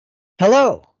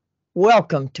Hello,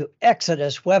 welcome to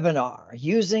Exodus webinar,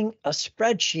 using a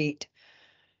spreadsheet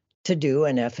to do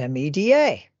an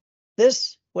FMEDA.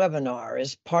 This webinar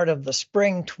is part of the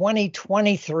Spring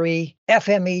 2023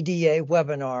 FMEDA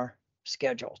webinar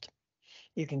scheduled.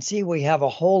 You can see we have a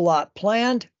whole lot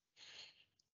planned.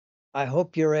 I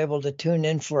hope you're able to tune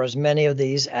in for as many of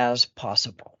these as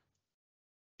possible.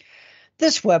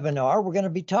 This webinar, we're going to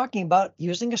be talking about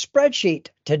using a spreadsheet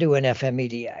to do an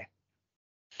FMEDA.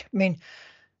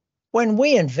 When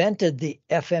we invented the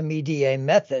FMEDA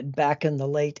method back in the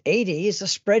late 80s, a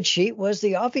spreadsheet was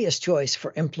the obvious choice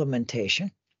for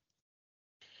implementation.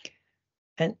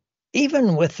 And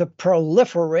even with the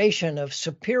proliferation of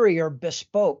superior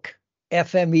bespoke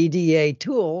FMEDA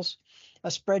tools, a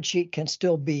spreadsheet can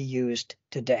still be used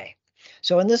today.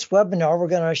 So in this webinar, we're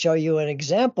going to show you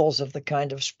examples of the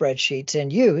kind of spreadsheets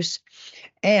in use,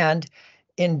 and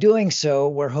in doing so,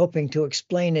 we're hoping to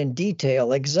explain in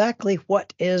detail exactly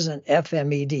what is an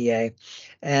FMEDA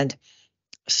and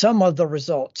some of the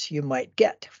results you might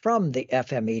get from the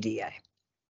FMEDA.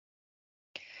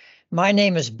 My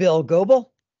name is Bill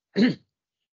Goebel.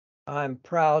 I'm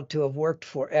proud to have worked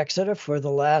for Exida for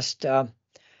the last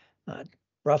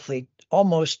roughly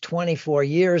almost 24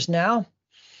 years now.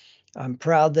 I'm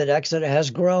proud that Exida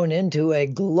has grown into a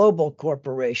global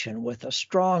corporation with a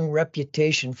strong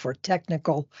reputation for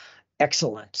technical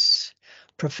excellence.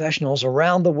 Professionals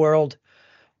around the world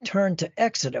turn to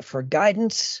Exida for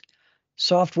guidance,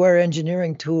 software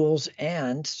engineering tools,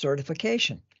 and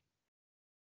certification.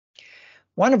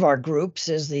 One of our groups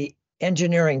is the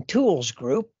Engineering Tools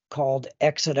Group, called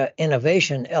Exida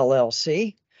Innovation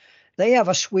LLC. They have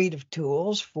a suite of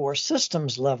tools for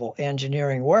systems-level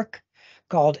engineering work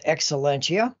called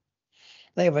Excellentia.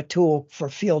 They have a tool for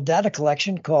field data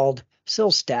collection called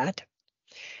SILSTAT,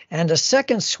 and a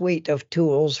second suite of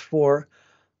tools for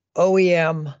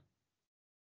OEM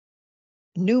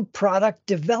new product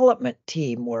development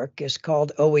team work is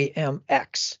called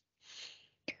OEMX.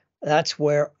 That's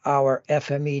where our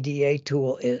FMEDA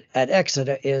tool at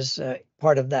Exida is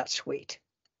part of that suite.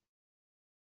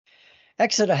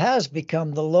 Exida has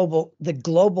become the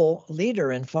global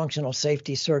leader in functional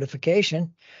safety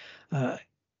certification,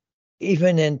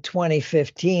 even in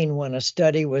 2015 when a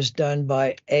study was done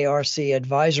by ARC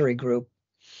Advisory Group,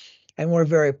 and we're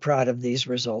very proud of these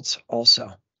results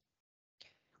also.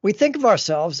 We think of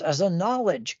ourselves as a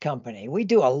knowledge company. We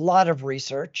do a lot of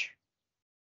research.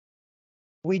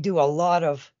 We do a lot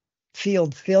of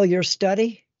field failure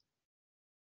study.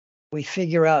 We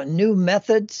figure out new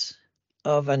methods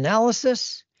of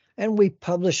analysis, and we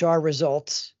publish our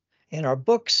results in our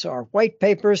books, our white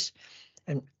papers,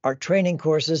 and our training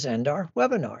courses and our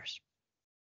webinars.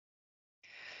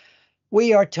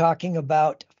 We are talking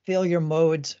about failure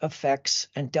modes, effects,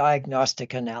 and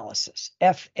diagnostic analysis,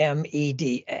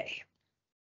 FMEDA.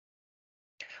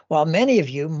 While many of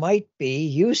you might be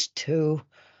used to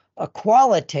a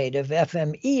qualitative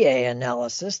FMEA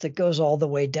analysis that goes all the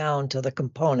way down to the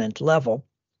component level,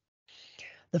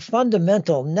 the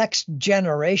fundamental next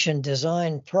generation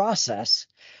design process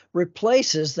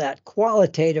replaces that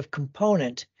qualitative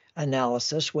component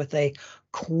analysis with a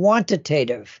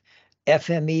quantitative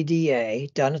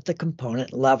FMEDA done at the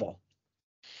component level.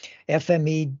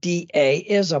 FMEDA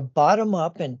is a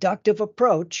bottom-up inductive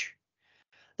approach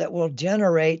that will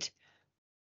generate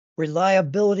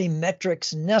reliability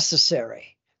metrics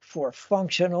necessary for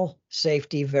functional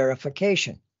safety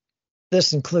verification.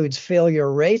 This includes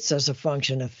failure rates as a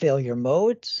function of failure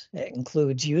modes. It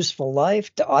includes useful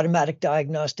life, automatic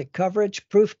diagnostic coverage,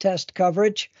 proof test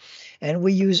coverage, and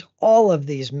we use all of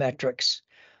these metrics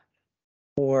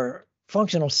for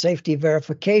functional safety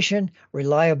verification,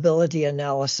 reliability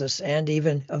analysis, and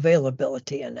even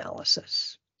availability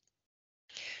analysis.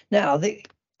 Now, a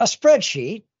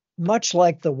spreadsheet, much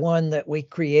like the one that we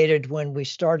created when we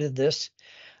started this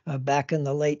back in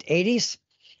the late 80s,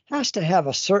 has to have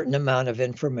a certain amount of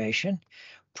information.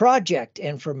 Project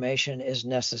information is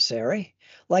necessary,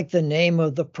 like the name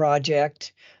of the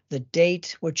project, the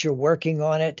date which you're working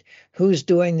on it, who's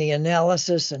doing the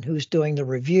analysis and who's doing the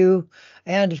review,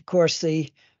 and of course the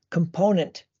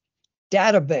component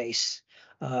database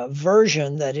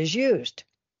version that is used.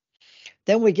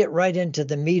 Then we get right into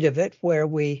the meat of it, where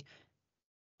we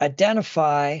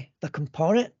identify the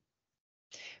component,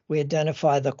 we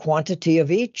identify the quantity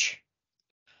of each,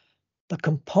 the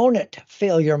component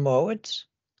failure modes,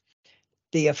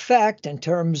 the effect in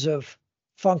terms of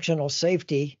functional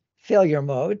safety failure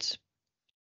modes,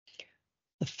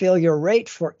 the failure rate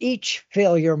for each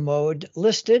failure mode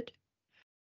listed,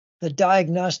 the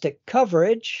diagnostic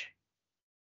coverage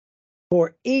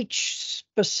for each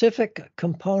specific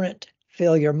component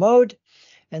failure mode.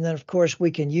 And then, of course, we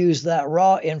can use that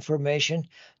raw information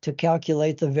to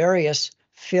calculate the various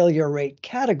failure rate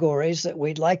categories that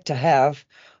we'd like to have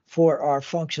for our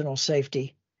functional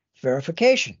safety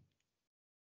verification.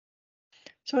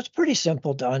 So it's pretty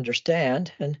simple to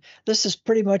understand, and this is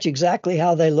pretty much exactly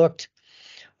how they looked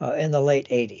in the late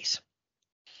 80s.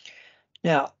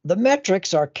 Now, the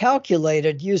metrics are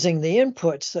calculated using the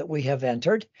inputs that we have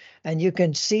entered, and you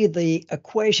can see the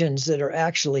equations that are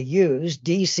actually used.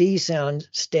 DC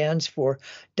stands for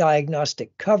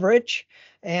diagnostic coverage,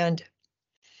 and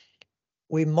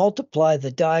we multiply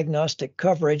the diagnostic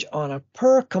coverage on a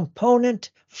per component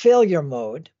failure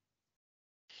mode,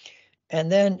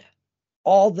 and then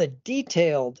all the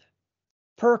detailed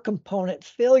per component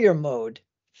failure mode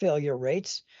failure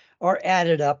rates are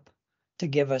added up to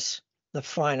give us the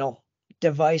final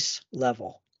device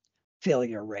level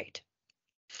failure rate.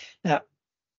 Now,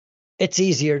 it's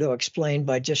easier to explain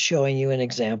by just showing you an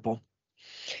example.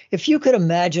 If you could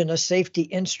imagine a safety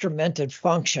instrumented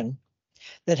function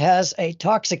that has a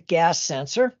toxic gas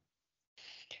sensor,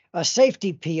 a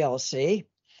safety PLC,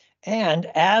 and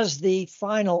as the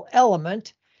final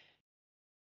element,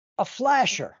 a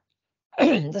flasher.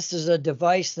 This is a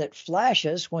device that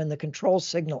flashes when the control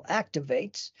signal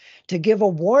activates to give a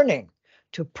warning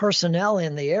to personnel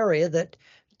in the area that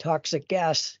toxic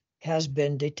gas has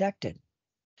been detected.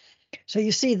 So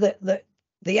you see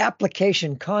the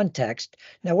application context.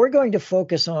 Now we're going to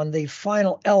focus on the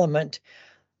final element,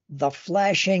 the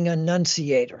flashing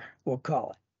annunciator, we'll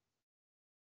call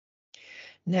it.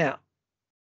 Now,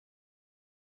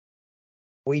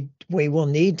 we will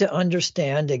need to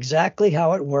understand exactly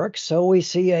how it works. So we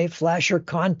see a flasher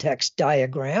context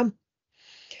diagram.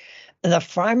 And the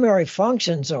primary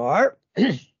functions are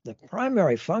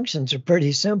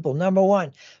pretty simple. Number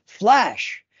one,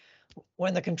 flash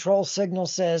when the control signal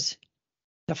says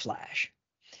to flash.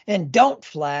 And don't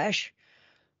flash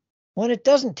when it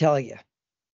doesn't tell you.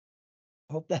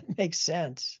 Hope that makes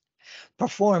sense.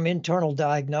 Perform internal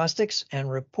diagnostics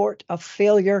and report a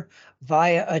failure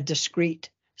via a discrete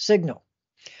signal.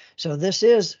 So this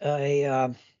is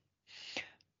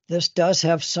this does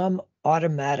have some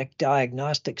automatic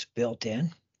diagnostics built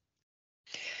in.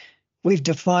 We've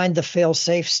defined the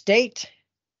fail-safe state.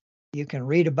 You can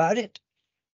read about it.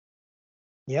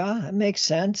 Yeah, that makes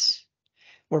sense.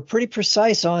 We're pretty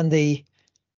precise on the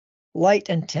light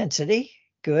intensity.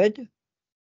 Good.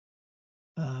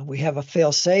 We have a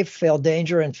fail-safe,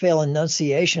 fail-danger, and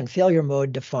fail-annunciation failure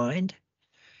mode defined.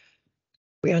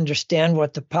 We understand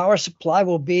what the power supply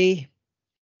will be,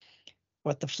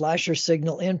 what the flasher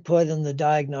signal input, and the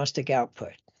diagnostic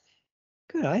output.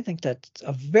 Good. I think that's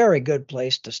a very good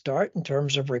place to start in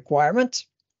terms of requirements.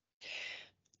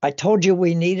 I told you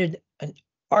we needed an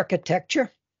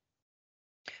architecture.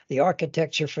 The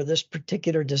architecture for this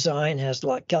particular design has,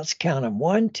 let's count them,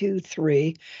 1, 2,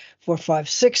 3, 4, 5,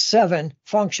 6, 7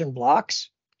 function blocks.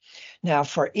 Now,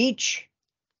 for each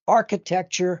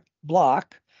architecture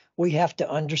block, we have to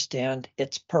understand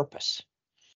its purpose.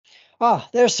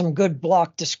 There's some good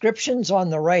block descriptions on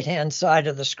the right-hand side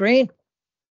of the screen.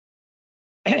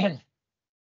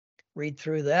 Read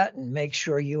through that and make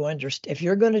sure you understand. If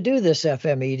you're going to do this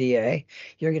FMEDA,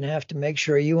 you're going to have to make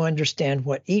sure you understand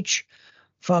what each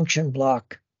function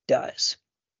block does.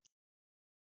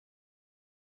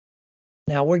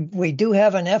 Now, we do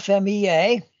have an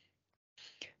FMEA,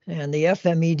 and the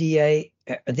FMEA,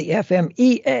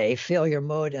 failure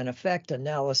mode and effect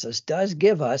analysis, does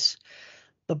give us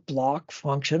the block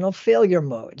functional failure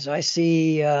modes. I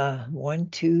see 1,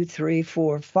 2, 3,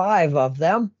 4, 5 of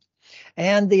them,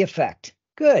 and the effect.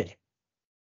 Good.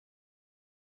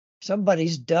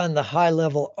 Somebody's done the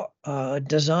high-level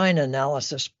design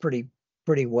analysis pretty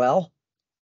well.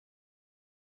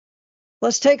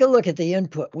 Let's take a look at the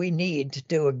input we need to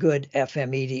do a good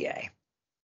FMEDA.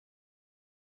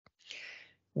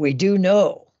 We do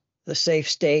know the safe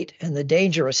state and the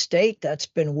dangerous state. That's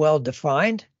been well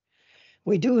defined.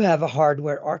 We do have a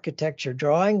hardware architecture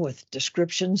drawing with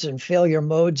descriptions and failure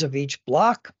modes of each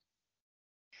block.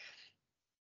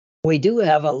 We do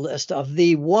have a list of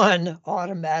the one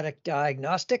automatic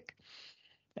diagnostic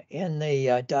in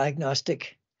the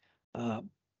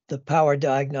the power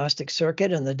diagnostic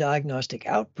circuit and the diagnostic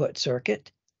output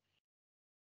circuit.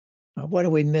 What are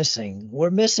we missing? We're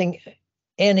missing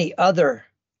any other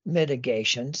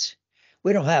mitigations.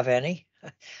 We don't have any.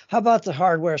 How about the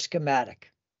hardware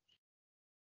schematic?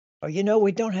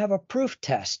 We don't have a proof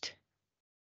test.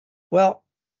 Well,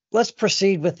 let's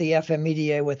proceed with the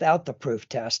FMEDA without the proof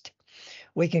test.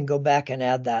 We can go back and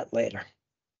add that later.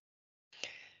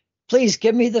 Please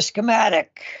give me the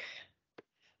schematic.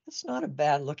 It's not a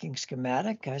bad looking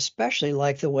schematic. I especially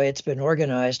like the way it's been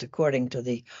organized according to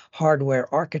the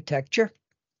hardware architecture.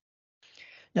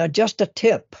 Now, just a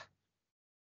tip.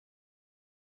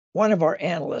 One of our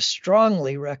analysts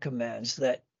strongly recommends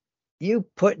that you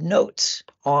put notes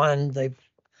on the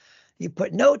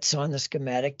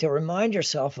schematic to remind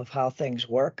yourself of how things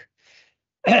work.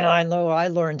 And I know I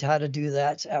learned how to do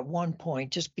that at one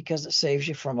point just because it saves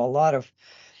you from a lot of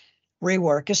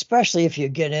rework, especially if you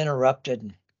get interrupted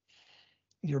and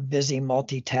you're busy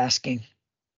multitasking.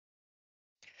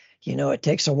 You know, it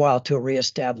takes a while to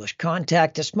reestablish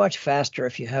contact. It's much faster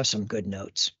if you have some good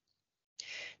notes.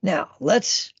 Now,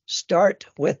 let's start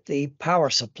with the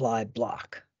power supply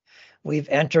block. We've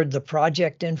entered the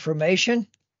project information.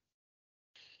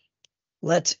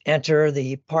 Let's enter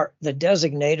the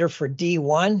designator for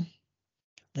D1,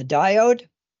 the diode.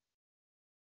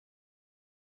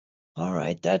 All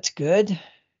right, that's good.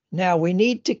 Now we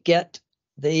need to get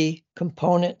the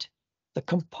component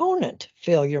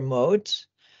failure modes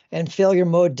and failure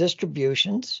mode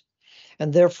distributions,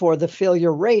 and therefore the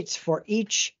failure rates for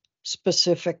each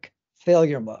specific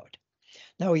failure mode.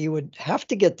 Now you would have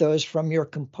to get those from your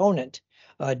component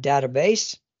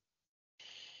database.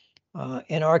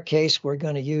 In our case, we're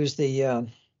going to use the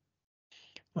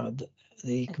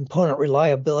component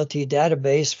reliability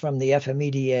database from the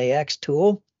FMEDA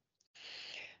tool.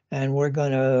 And we're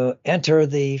going to enter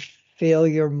the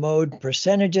failure mode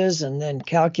percentages and then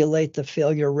calculate the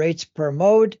failure rates per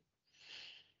mode.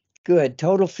 Good.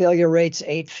 Total failure rates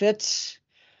 8 fits.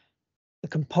 The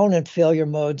component failure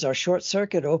modes are short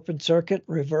circuit, open circuit,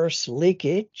 reverse,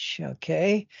 leakage.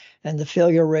 Okay. And the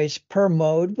failure rates per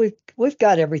mode, we've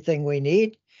got everything we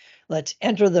need. Let's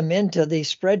enter them into the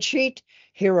spreadsheet.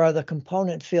 Here are the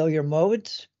component failure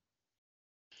modes.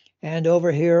 And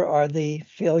over here are the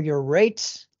failure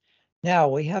rates. Now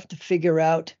we have to figure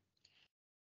out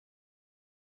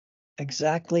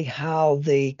exactly how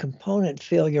the component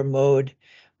failure mode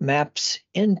maps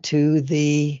into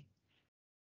the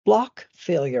block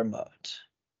failure modes.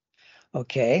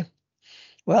 Okay,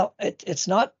 well, it's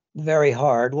not very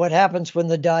hard. What happens when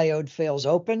the diode fails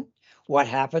open? What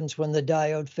happens when the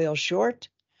diode fails short?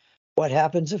 What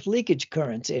happens if leakage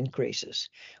currents increases?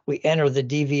 We enter the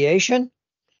deviation.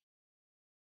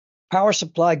 Power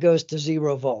supply goes to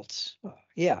 0 volts.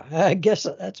 Yeah, I guess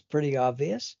that's pretty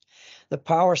obvious. The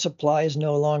power supply is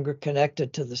no longer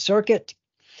connected to the circuit,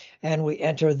 and we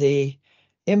enter the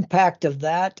impact of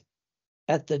that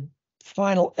at the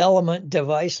final element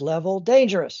device level,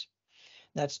 dangerous.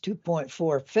 That's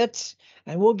 2.4 fits,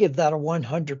 and we'll give that a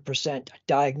 100%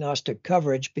 diagnostic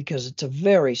coverage because it's a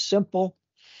very simple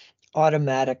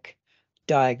automatic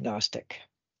diagnostic.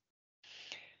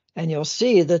 And you'll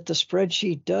see that the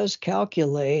spreadsheet does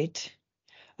calculate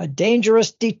a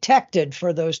dangerous detected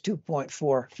for those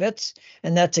 2.4 fits,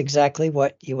 and that's exactly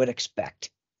what you would expect.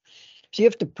 So you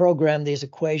have to program these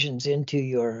equations into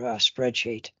your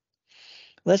spreadsheet.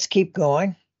 Let's keep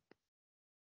going.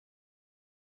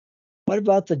 What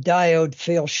about the diode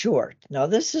fail short? Now,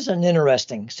 this is an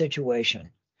interesting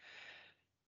situation.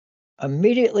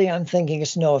 Immediately, I'm thinking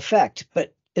it's no effect,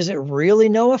 but is it really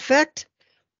no effect?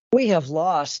 We have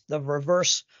lost the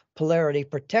reverse polarity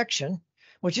protection,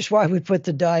 which is why we put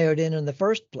the diode in the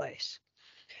first place.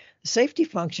 The safety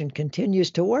function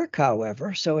continues to work,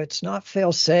 however, so it's not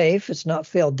fail safe, it's not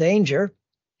fail danger.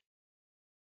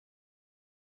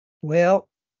 Well,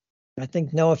 I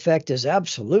think no effect is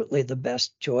absolutely the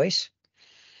best choice.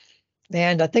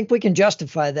 And I think we can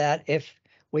justify that if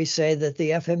we say that the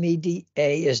FMEDA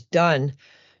is done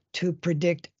to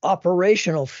predict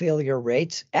operational failure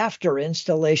rates after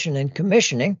installation and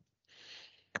commissioning.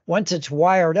 Once it's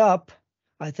wired up,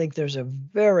 I think there's a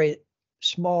very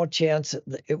small chance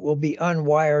that it will be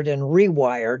unwired and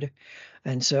rewired.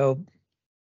 And so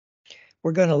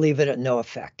we're going to leave it at no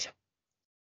effect.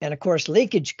 And of course,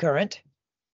 leakage current.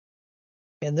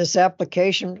 In this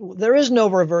application, there is no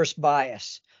reverse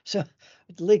bias. So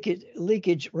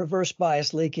reverse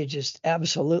bias leakage is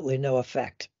absolutely no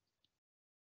effect.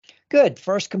 Good,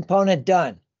 first component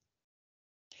done.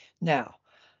 Now,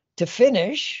 to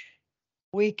finish,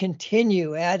 we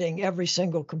continue adding every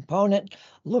single component,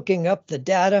 looking up the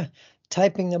data,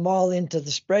 typing them all into the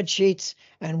spreadsheets,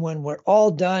 and when we're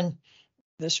all done,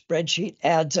 the spreadsheet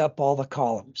adds up all the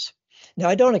columns. Now,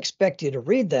 I don't expect you to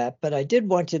read that, but I did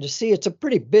want you to see it's a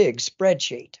pretty big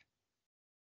spreadsheet.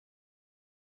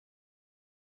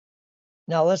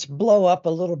 Now, let's blow up a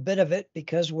little bit of it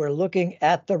because we're looking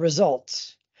at the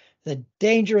results. The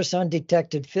dangerous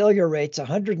undetected failure rate's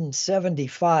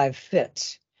 175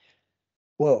 fits.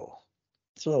 Whoa,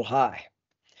 it's a little high.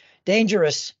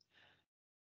 Dangerous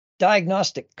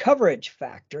diagnostic coverage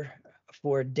factor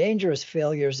for dangerous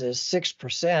failures is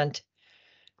 6%.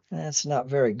 That's not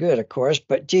very good, of course,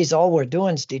 but geez, all we're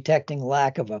doing is detecting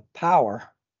lack of a power.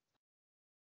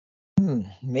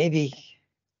 Maybe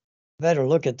better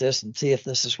look at this and see if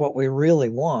this is what we really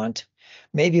want.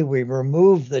 Maybe we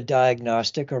remove the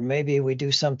diagnostic, or maybe we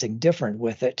do something different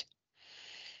with it.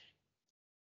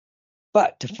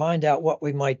 But to find out what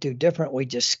we might do different, we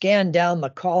just scan down the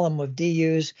column of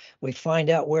DUs, we find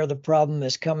out where the problem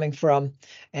is coming from,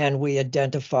 and we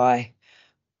identify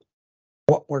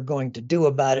what we're going to do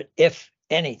about it, if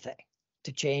anything,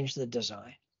 to change the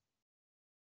design.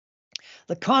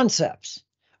 The concepts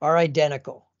are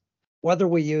identical, whether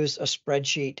we use a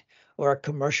spreadsheet or a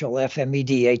commercial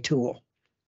FMEDA tool.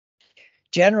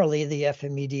 Generally, the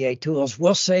FMEDA tools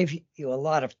will save you a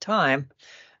lot of time,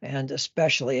 and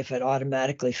especially if it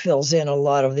automatically fills in a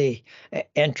lot of the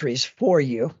entries for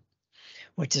you,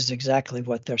 which is exactly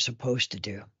what they're supposed to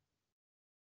do.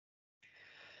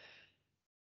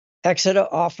 Exida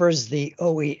offers the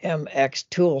OEMX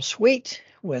tool suite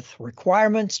with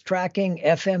requirements tracking,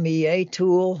 FMEA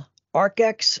tool,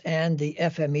 ArcX, and the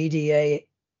FMEDA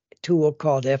tool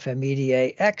called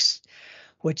FMEDA-X,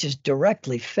 which is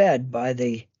directly fed by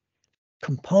the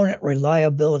component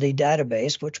reliability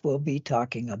database, which we'll be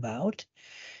talking about.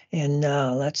 And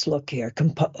let's look here,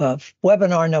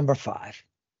 webinar number 5.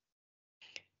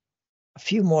 A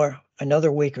few more,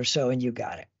 another week or so, and you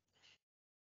got it.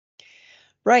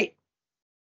 Right.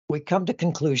 We come to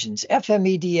conclusions.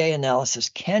 FMEDA analysis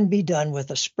can be done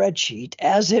with a spreadsheet,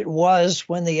 as it was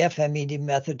when the FMEDA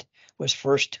method was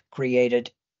first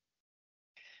created.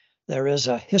 There is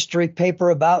a history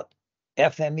paper about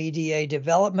FMEDA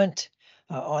development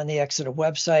on the Exida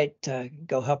website.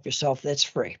 Go help yourself, that's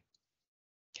free.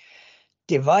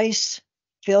 Device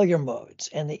failure modes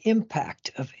and the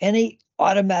impact of any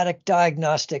automatic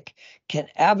diagnostic can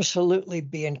absolutely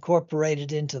be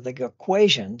incorporated into the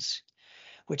equations,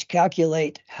 which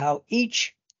calculate how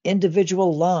each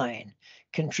individual line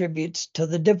contributes to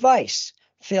the device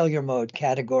failure mode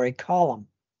category column.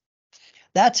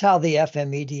 That's how the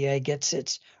FMEDA gets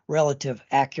its relative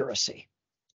accuracy.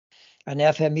 An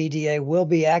FMEDA will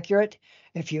be accurate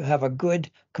if you have a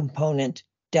good component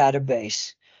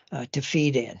database to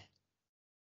feed in.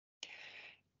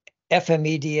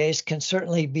 FMEDAs can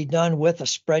certainly be done with a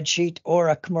spreadsheet or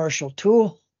a commercial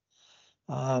tool.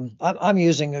 I'm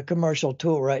using a commercial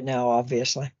tool right now,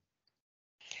 obviously.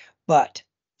 But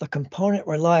the component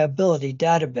reliability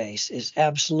database is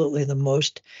absolutely the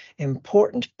most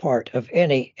important part of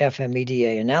any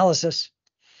FMEDA analysis.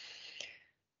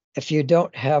 If you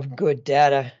don't have good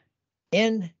data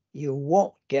in, you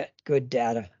won't get good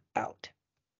data out.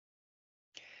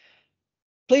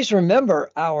 Please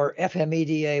remember our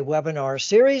FMEDA webinar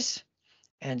series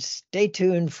and stay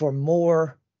tuned for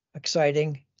more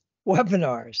exciting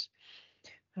webinars.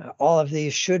 All of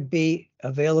these should be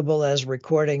available as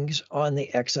recordings on the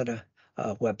Exida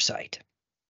website.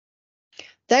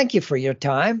 Thank you for your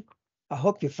time. I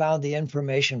hope you found the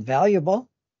information valuable.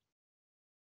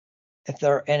 If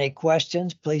there are any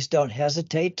questions, please don't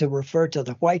hesitate to refer to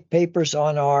the white papers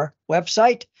on our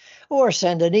website or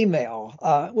send an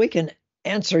email. We can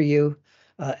answer you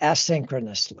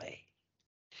asynchronously.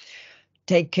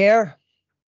 Take care.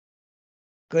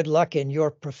 Good luck in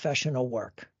your professional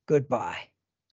work. Goodbye.